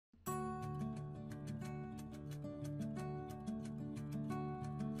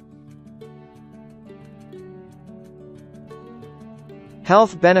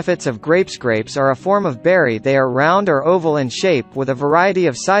Health benefits of grapes. Grapes are a form of berry. They are round or oval in shape with a variety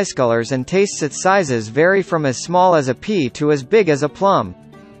of size. Colors and tastes. Its sizes vary from as small as a pea to as big as a plum.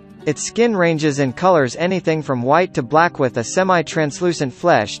 Its skin ranges in colors anything from white to black with a semi-translucent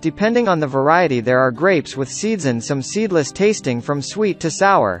flesh depending on the variety. There are grapes with seeds and some seedless, tasting from sweet to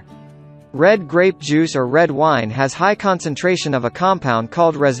sour. Red grape juice or red wine has high concentration of a compound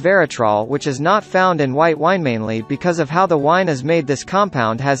called resveratrol, which is not found in white wine mainly because of how the wine is made. This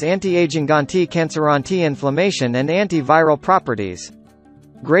compound has anti-aging, anti-cancer, anti-inflammation and antiviral properties.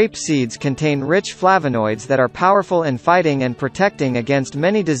 Grape seeds contain rich flavonoids that are powerful in fighting and protecting against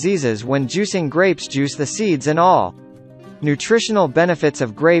many diseases. When juicing grapes, juice the seeds and all. Nutritional benefits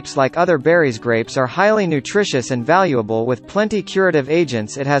of grapes. Like other berries, grapes are highly nutritious and valuable with plenty curative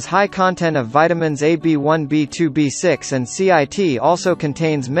agents. It has high content of vitamins A, B1, B2, B6 and CIT. Also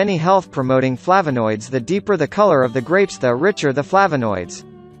contains many health-promoting flavonoids. The deeper the color of the grapes, the richer the flavonoids.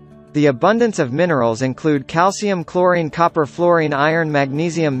 The abundance of minerals include calcium, chlorine, copper, fluorine, iron,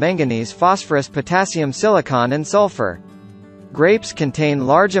 magnesium, manganese, phosphorus, potassium, silicon and sulfur. Grapes contain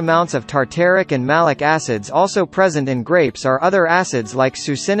large amounts of tartaric and malic acids. Also present in grapes are other acids like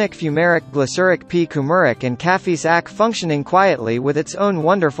succinic, fumaric, glyceric, p-coumaric and caffeous ac, functioning quietly with its own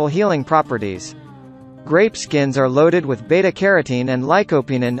wonderful healing properties. Grape skins are loaded with beta-carotene and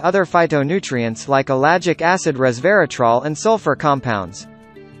lycopene and other phytonutrients like ellagic acid, resveratrol and sulfur compounds.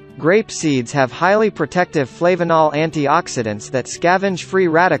 Grape seeds have highly protective flavonol antioxidants that scavenge free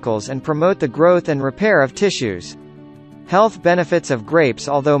radicals and promote the growth and repair of tissues. Health benefits of grapes.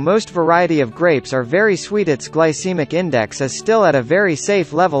 Although most variety of grapes are very sweet, its glycemic index is still at a very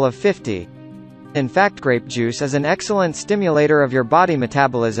safe level of 50. In fact, grape juice is an excellent stimulator of your body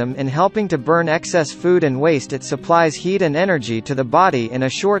metabolism in helping to burn excess food and waste. It supplies heat and energy to the body in a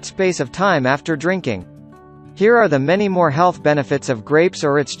short space of time after drinking. Here are the many more health benefits of grapes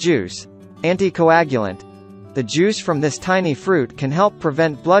or its juice. Anticoagulant. The juice from this tiny fruit can help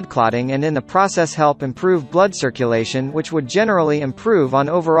prevent blood clotting and in the process help improve blood circulation, which would generally improve on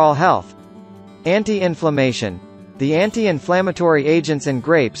overall health. Anti-inflammation. The anti-inflammatory agents in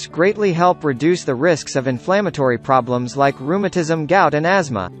grapes greatly help reduce the risks of inflammatory problems like rheumatism, gout and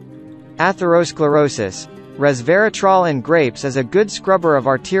asthma. Atherosclerosis. Resveratrol in grapes is a good scrubber of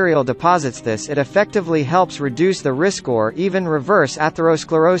arterial deposits. It effectively helps reduce the risk or even reverse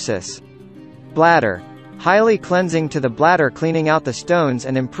atherosclerosis. Bladder. Highly cleansing to the bladder, cleaning out the stones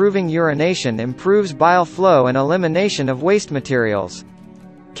and improving urination, improves bile flow and elimination of waste materials.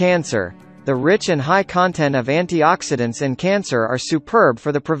 Cancer. The rich and high content of antioxidants in cancer are superb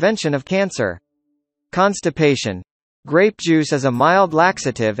for the prevention of cancer. Constipation. Grape juice is a mild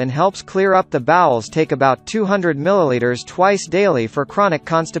laxative and helps clear up the bowels. Take about 200 milliliters twice daily for chronic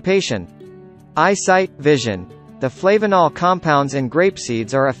constipation. Eyesight, vision. The flavonol compounds in grape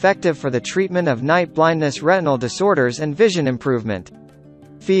seeds are effective for the treatment of night blindness, retinal disorders and vision improvement.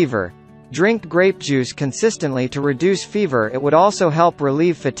 Fever. Drink grape juice consistently to reduce fever. It would also help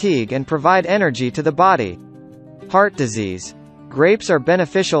relieve fatigue and provide energy to the body. Heart disease. Grapes are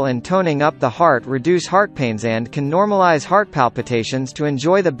beneficial in toning up the heart, reduce heart pains and can normalize heart palpitations. To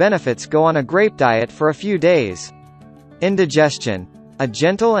enjoy the benefits, go on a grape diet for a few days. Indigestion. A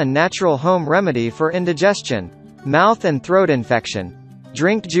gentle and natural home remedy for indigestion. Mouth and throat infection.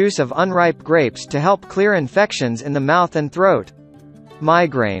 Drink juice of unripe grapes to help clear infections in the mouth and throat.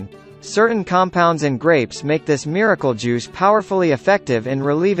 Migraine. Certain compounds in grapes make this miracle juice powerfully effective in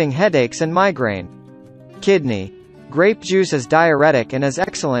relieving headaches and migraine. Kidney. Grape juice is diuretic and is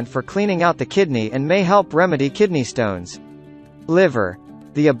excellent for cleaning out the kidney and may help remedy kidney stones. Liver.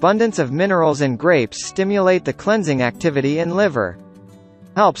 The abundance of minerals in grapes stimulate the cleansing activity in liver.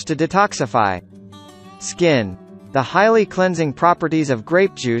 Helps to detoxify. Skin. The highly cleansing properties of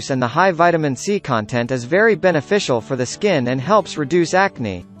grape juice and the high vitamin C content is very beneficial for the skin and helps reduce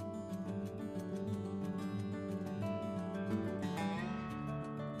acne.